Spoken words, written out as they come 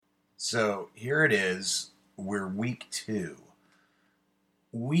So here it is. We're week two.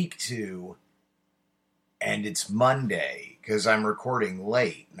 Week two, and it's Monday because I'm recording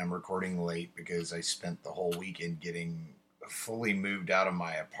late. And I'm recording late because I spent the whole weekend getting fully moved out of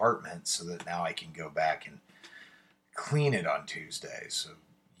my apartment so that now I can go back and clean it on Tuesday. So,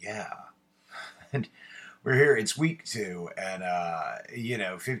 yeah. And we're here. It's week two, and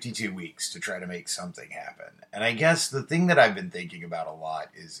 52 weeks to try to make something happen. And I guess the thing that I've been thinking about a lot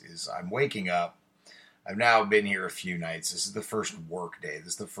is I'm waking up. I've now been here a few nights. This is the first work day.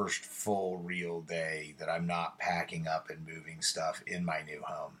 This is the first full real day that I'm not packing up and moving stuff in my new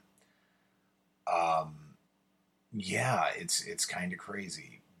home. Yeah, it's kind of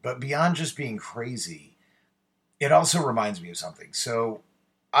crazy. But beyond just being crazy, it also reminds me of something. So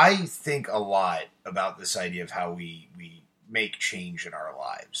I think a lot about this idea of how we make change in our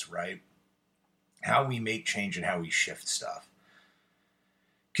lives, right? How we make change and how we shift stuff.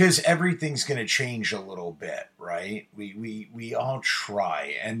 Because everything's going to change a little bit, right? We all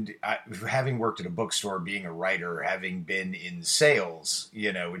try. And having worked at a bookstore, being a writer, having been in sales,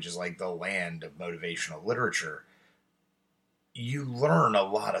 which is like the land of motivational literature, you learn a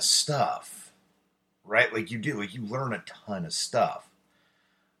lot of stuff, right? Like you learn a ton of stuff.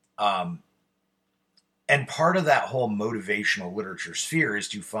 And part of that whole motivational literature sphere is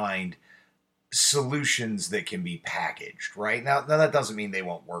to find solutions that can be packaged, right? Now that doesn't mean they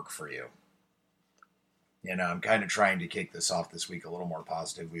won't work for you. I'm kind of trying to kick this off this week a little more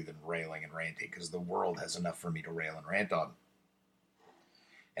positively than railing and ranting because the world has enough for me to rail and rant on.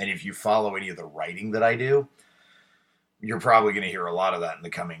 And if you follow any of the writing that I do, you're probably going to hear a lot of that in the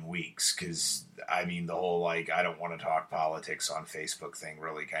coming weeks because, the whole, I don't want to talk politics on Facebook thing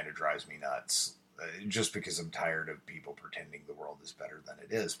really kind of drives me nuts. Just because I'm tired of people pretending the world is better than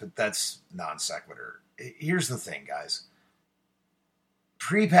it is. But that's non sequitur. Here's the thing, guys.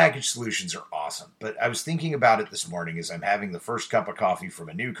 Prepackaged solutions are awesome. But I was thinking about it this morning as I'm having the first cup of coffee from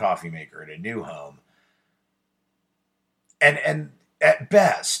a new coffee maker at a new home. And at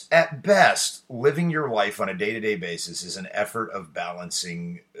best, living your life on a day-to-day basis is an effort of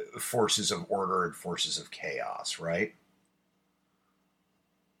balancing forces of order and forces of chaos, right?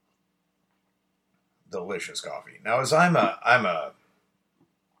 Delicious coffee. Now, as I'm a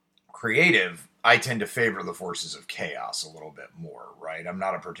creative, I tend to favor the forces of chaos a little bit more, right? I'm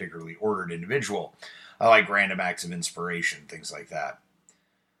not a particularly ordered individual. I like random acts of inspiration, things like that.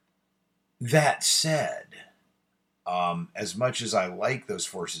 That said, as much as I like those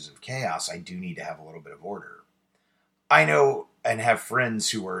forces of chaos, I do need to have a little bit of order. I know and have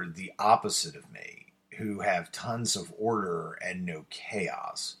friends who are the opposite of me, who have tons of order and no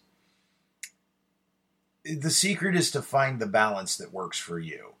chaos. The secret is to find the balance that works for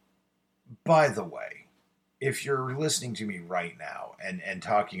you. By the way, if you're listening to me right now and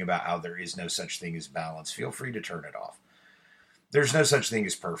talking about how there is no such thing as balance, feel free to turn it off. There's no such thing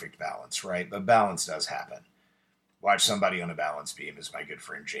as perfect balance, right? But balance does happen. Watch somebody on a balance beam, as my good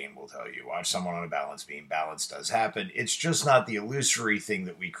friend Jane will tell you. Watch someone on a balance beam. Balance does happen. It's just not the illusory thing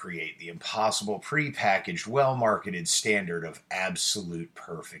that we create, the impossible, prepackaged, well-marketed standard of absolute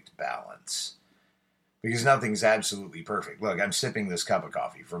perfect balance. Because nothing's absolutely perfect. Look, I'm sipping this cup of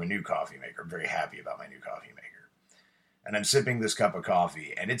coffee from a new coffee maker. I'm very happy about my new coffee maker. And I'm sipping this cup of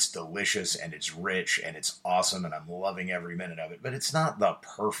coffee, and it's delicious, and it's rich, and it's awesome, and I'm loving every minute of it. But it's not the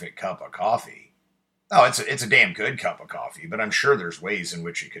perfect cup of coffee. Oh, it's a damn good cup of coffee, but I'm sure there's ways in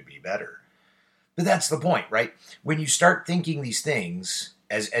which it could be better. But that's the point, right? When you start thinking these things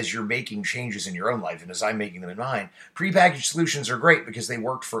as you're making changes in your own life, and as I'm making them in mine, prepackaged solutions are great because they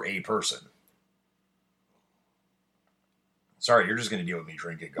worked for a person. Sorry, you're just going to deal with me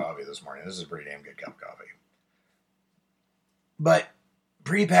drinking coffee this morning. This is a pretty damn good cup of coffee. But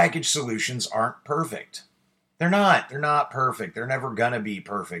prepackaged solutions aren't perfect. They're not. They're not perfect. They're never going to be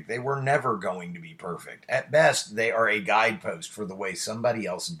perfect. They were never going to be perfect. At best, they are a guidepost for the way somebody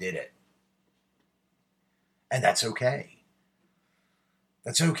else did it. And that's okay.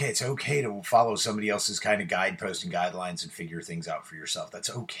 That's okay. It's okay to follow somebody else's kind of guidepost and guidelines and figure things out for yourself. That's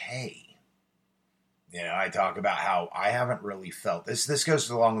okay. I talk about how I haven't really felt this. This goes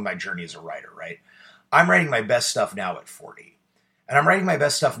along with my journey as a writer, right? I'm writing my best stuff now at 40. And I'm writing my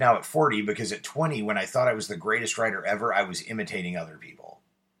best stuff now at 40 because at 20, when I thought I was the greatest writer ever, I was imitating other people.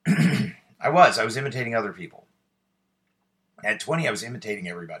 I was imitating other people. At 20, I was imitating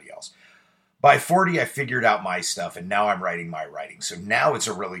everybody else. By 40, I figured out my stuff, and now I'm writing my writing. So now it's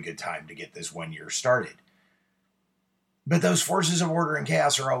a really good time to get this 1 year started. But those forces of order and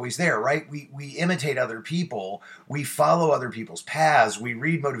chaos are always there, right? We imitate other people. We follow other people's paths. We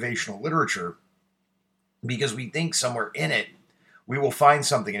read motivational literature because we think somewhere in it We will find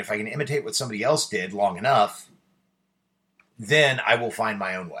something, and if I can imitate what somebody else did long enough, then I will find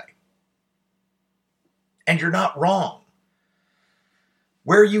my own way. And you're not wrong.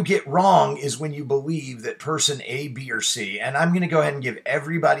 Where you get wrong is when you believe that person A, B, or C, and I'm going to go ahead and give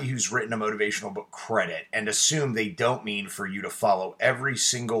everybody who's written a motivational book credit and assume they don't mean for you to follow every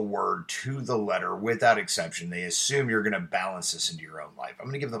single word to the letter without exception. They assume you're going to balance this into your own life. I'm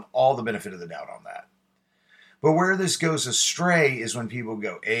going to give them all the benefit of the doubt on that. But where this goes astray is when people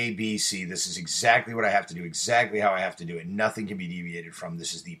go A, B, C, this is exactly what I have to do, exactly how I have to do it. Nothing can be deviated from.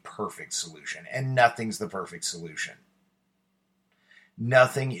 This is the perfect solution. And nothing's the perfect solution.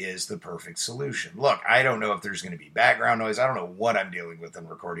 Nothing is the perfect solution. Look, I don't know if there's going to be background noise. I don't know what I'm dealing with in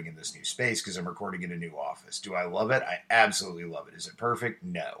recording in this new space because I'm recording in a new office. Do I love it? I absolutely love it. Is it perfect?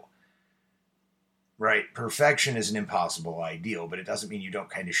 No. Right? Perfection is an impossible ideal, but it doesn't mean you don't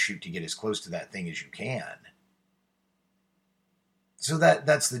kind of shoot to get as close to that thing as you can. So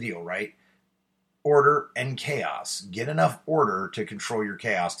that's the deal, right? Order and chaos. Get enough order to control your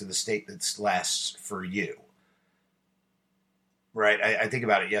chaos to the state that lasts for you. Right? I think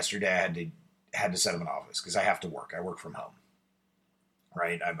about it yesterday. I had to set up an office because I have to work. I work from home.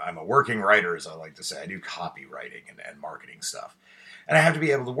 Right? I'm a working writer, as I like to say. I do copywriting and marketing stuff. And I have to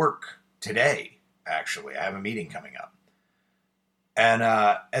be able to work today, actually. I have a meeting coming up. And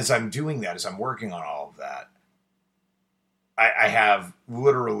as I'm doing that, as I'm working on all of that, I have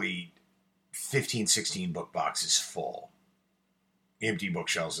literally 15, 16 book boxes full. Empty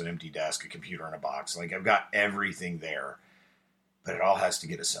bookshelves, an empty desk, a computer in a box. Like, I've got everything there. But it all has to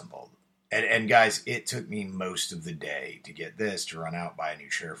get assembled. And guys, it took me most of the day to get this, to run out, buy a new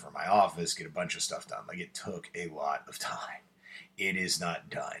chair for my office, get a bunch of stuff done. Like, it took a lot of time. It is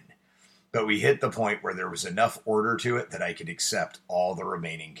not done. But we hit the point where there was enough order to it that I could accept all the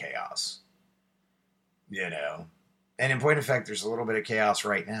remaining chaos. You know? And in point of fact, there's a little bit of chaos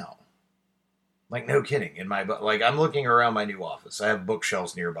right now. Like, no kidding. Like, I'm looking around my new office. I have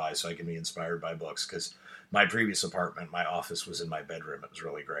bookshelves nearby so I can be inspired by books, because my previous apartment, my office was in my bedroom. It was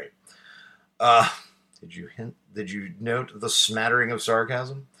really great. Did you note the smattering of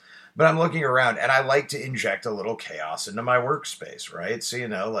sarcasm? But I'm looking around, and I like to inject a little chaos into my workspace, right? So,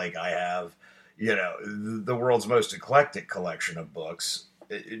 like, I have, the world's most eclectic collection of books.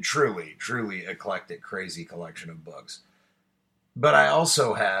 Truly, truly eclectic, crazy collection of books. But I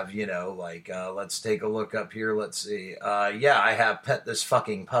also have, let's take a look up here. Let's see. I have Pet This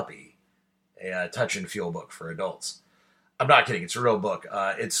Fucking Puppy, a touch and feel book for adults. I'm not kidding. It's a real book.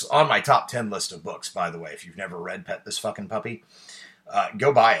 It's on my top 10 list of books, by the way. If you've never read Pet This Fucking Puppy,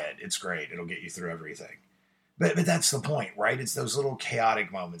 go buy it. It's great. It'll get you through everything. But that's the point, right? It's those little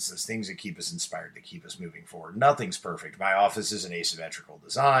chaotic moments, those things that keep us inspired, that keep us moving forward. Nothing's perfect. My office is an asymmetrical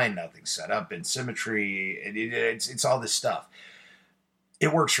design. Nothing's set up in symmetry. It's all this stuff.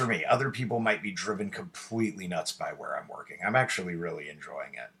 It works for me. Other people might be driven completely nuts by where I'm working. I'm actually really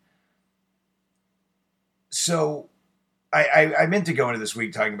enjoying it. So I meant to go into this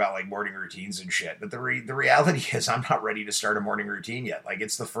week talking about, like, morning routines and shit, but the reality is I'm not ready to start a morning routine yet. Like,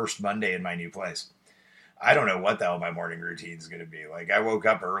 it's the first Monday in my new place. I don't know what the hell my morning routine is going to be. Like, I woke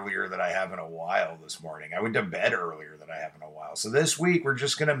up earlier than I have in a while this morning. I went to bed earlier than I have in a while. So this week, we're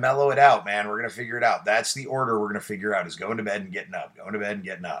just going to mellow it out, man. We're going to figure it out. That's the order we're going to figure out, is going to bed and getting up, going to bed and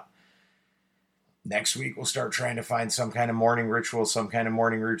getting up. Next week, we'll start trying to find some kind of morning ritual, some kind of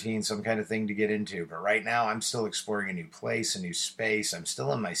morning routine, some kind of thing to get into. But right now, I'm still exploring a new place, a new space. I'm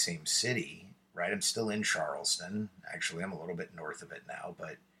still in my same city, right? I'm still in Charleston. Actually, I'm a little bit north of it now,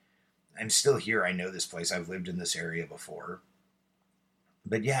 but I'm still here. I know this place. I've lived in this area before.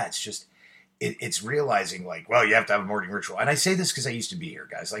 But yeah, it's just, it's realizing, like, well, you have to have a morning ritual. And I say this because I used to be here,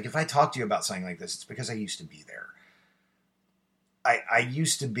 guys. Like, if I talk to you about something like this, it's because I used to be there. I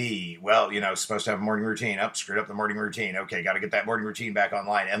used to be, supposed to have a morning routine. Screwed up the morning routine. Okay, got to get that morning routine back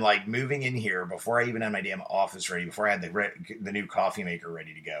online. And, like, moving in here, before I even had my damn office ready, before I had the new coffee maker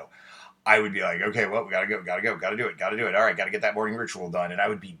ready to go, I would be like, okay, well, we got to go, got to do it. All right, got to get that morning ritual done. And I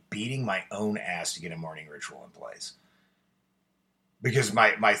would be beating my own ass to get a morning ritual in place. Because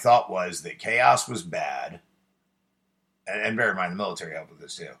my thought was that chaos was bad. And bear in mind, the military helped with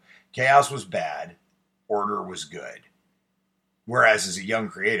this too. Chaos was bad. Order was good. Whereas as a young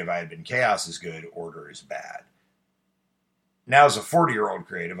creative, I had been chaos is good, order is bad. Now as a 40-year-old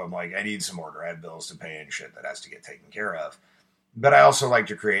creative, I'm like, I need some order. I have bills to pay and shit that has to get taken care of. But I also like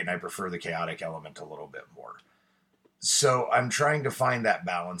to create, and I prefer the chaotic element a little bit more. So I'm trying to find that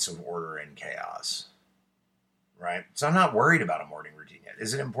balance of order and chaos. Right? So I'm not worried about a morning routine yet.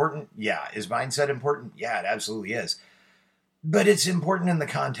 Is it important? Yeah. Is mindset important? Yeah, it absolutely is. But it's important in the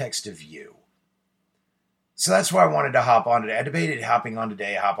context of you. So that's why I wanted to hop on today. I debated hopping on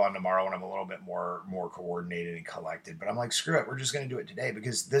today, hop on tomorrow when I'm a little bit more coordinated and collected. But I'm like, screw it, we're just going to do it today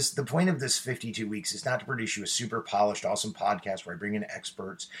because the point of this 52 weeks is not to produce you a super polished, awesome podcast where I bring in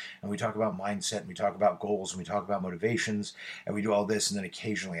experts and we talk about mindset and we talk about goals and we talk about motivations and we do all this and then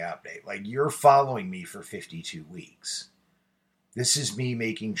occasionally update. Like, you're following me for 52 weeks. This is me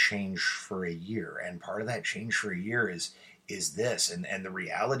making change for a year, and part of that change for a year is this. And the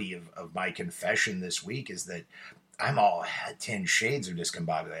reality of my confession this week is that I'm all 10 shades of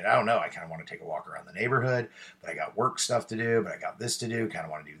discombobulated. I don't know. I kind of want to take a walk around the neighborhood, but I got work stuff to do, but I got this to do. Kind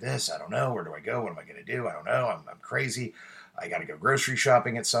of want to do this. I don't know. Where do I go? What am I going to do? I don't know. I'm crazy. I got to go grocery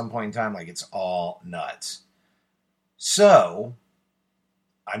shopping at some point in time. Like, it's all nuts. So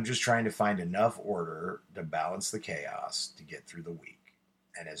I'm just trying to find enough order to balance the chaos to get through the week.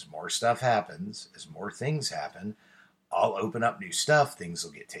 And as more stuff happens, as more things happen, I'll open up new stuff. Things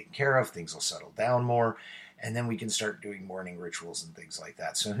will get taken care of. Things will settle down more. And then we can start doing morning rituals and things like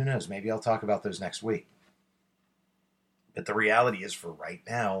that. So who knows? Maybe I'll talk about those next week. But the reality is, for right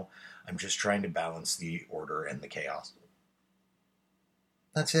now, I'm just trying to balance the order and the chaos.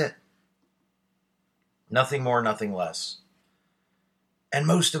 That's it. Nothing more, nothing less. And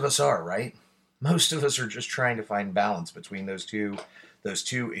most of us are, right? Most of us are just trying to find balance between those two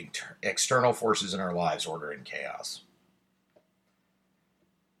external forces in our lives, order and chaos.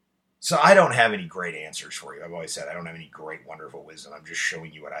 So I don't have any great answers for you. I've always said I don't have any great, wonderful wisdom. I'm just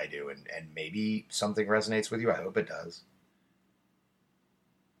showing you what I do, and maybe something resonates with you. I hope it does.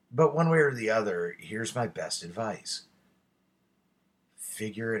 But one way or the other, here's my best advice.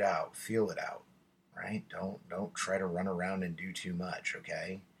 Figure it out. Feel it out, right? Don't try to run around and do too much,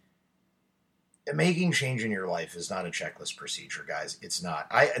 okay? And making change in your life is not a checklist procedure, guys. It's not.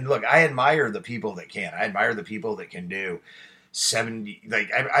 I admire the people that can. I admire the people that can do 70,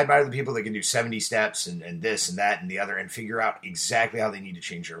 I admire the people that can do 70 steps and this and that and the other and figure out exactly how they need to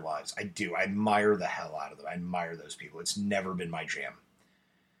change their lives. I do. I admire the hell out of them. I admire those people. It's never been my jam.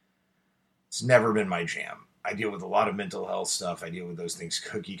 It's never been my jam. I deal with a lot of mental health stuff. I deal with those things.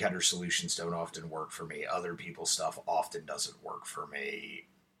 Cookie cutter solutions don't often work for me. Other people's stuff often doesn't work for me.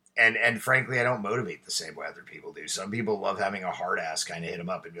 And frankly, I don't motivate the same way other people do. Some people love having a hard ass kind of hit them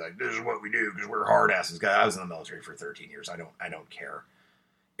up and be like, this is what we do because we're hard asses. I was in the military for 13 years. I don't care.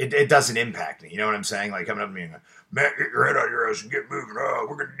 It doesn't impact me. You know what I'm saying? Like, coming up to me and going, Matt, get your head out of your ass and get moving. Oh,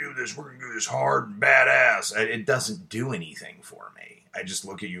 we're going to do this. We're going to do this hard and badass. It doesn't do anything for me. I just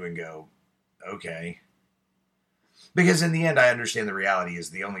look at you and go, okay. Because in the end, I understand the reality is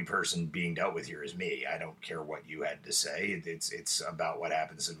the only person being dealt with here is me. I don't care what you had to say. It's about what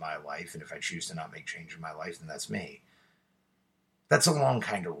happens in my life. And if I choose to not make change in my life, then that's me. That's a long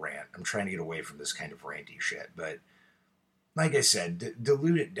kind of rant. I'm trying to get away from this kind of ranty shit. But like I said,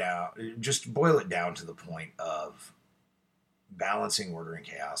 dilute it down. Just boil it down to the point of balancing order and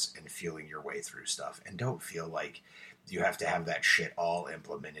chaos and feeling your way through stuff. And don't feel like you have to have that shit all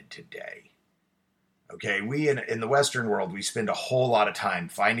implemented today. Okay, we in the Western world, we spend a whole lot of time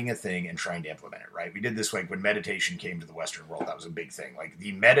finding a thing and trying to implement it, right? We did this like when meditation came to the Western world. That was a big thing. Like,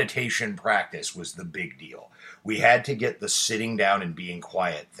 the meditation practice was the big deal. We had to get the sitting down and being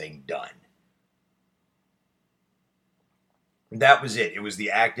quiet thing done. That was it. It was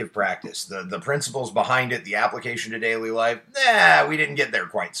the active practice. The principles behind it, the application to daily life, we didn't get there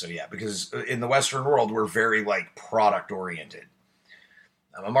quite so yet, because in the Western world, we're very like product oriented.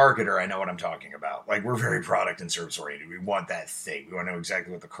 I'm a marketer. I know what I'm talking about. Like, we're very product and service oriented. We want that thing. We want to know exactly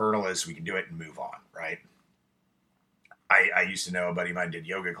what the kernel is so we can do it and move on, right? I used to know a buddy of mine did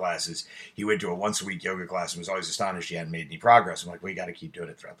yoga classes. He went to a once-a-week yoga class and was always astonished he hadn't made any progress. I'm like, well, you got to keep doing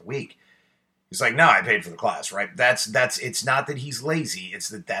it throughout the week. He's like, no, I paid for the class, right? That's it's not that he's lazy. It's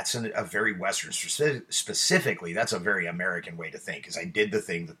that that's a very Western, specifically, that's a very American way to think, because I did the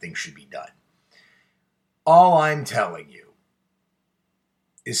thing should be done. All I'm telling you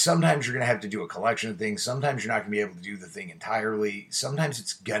is sometimes you're going to have to do a collection of things. Sometimes you're not going to be able to do the thing entirely. Sometimes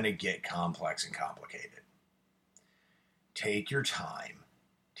it's going to get complex and complicated. Take your time,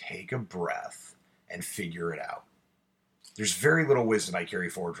 take a breath, and figure it out. There's very little wisdom I carry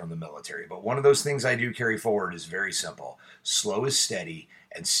forward from the military, but one of those things I do carry forward is very simple. Slow is steady,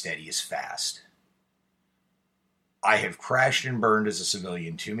 and steady is fast. I have crashed and burned as a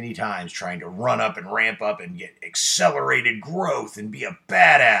civilian too many times trying to run up and ramp up and get accelerated growth and be a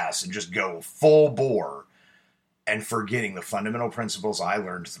badass and just go full bore, and forgetting the fundamental principles I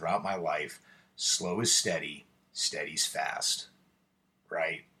learned throughout my life. Slow is steady, steady's fast,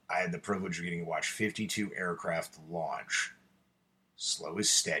 right? I had the privilege of getting to watch 52 aircraft launch. Slow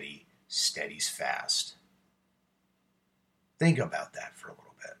is steady, steady's fast. Think about that for a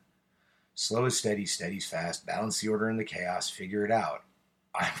little bit. Slow is steady, steady's fast. Balance the order in the chaos. Figure it out.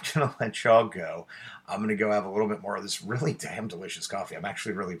 I'm going to let y'all go. I'm going to go have a little bit more of this really damn delicious coffee. I'm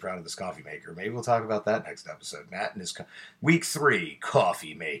actually really proud of this coffee maker. Maybe we'll talk about that next episode. Matt and his week 3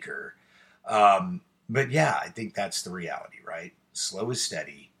 coffee maker. But yeah, I think that's the reality, right? Slow is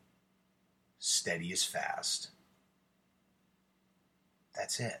steady. Steady is fast.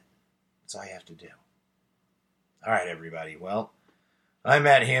 That's it. That's all you have to do. All right, everybody. Well, I'm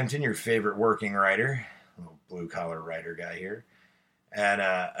Matt Hampton, your favorite working writer. Little blue-collar writer guy here. And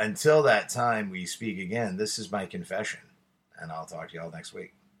until that time we speak again, this is my confession. And I'll talk to y'all next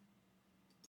week.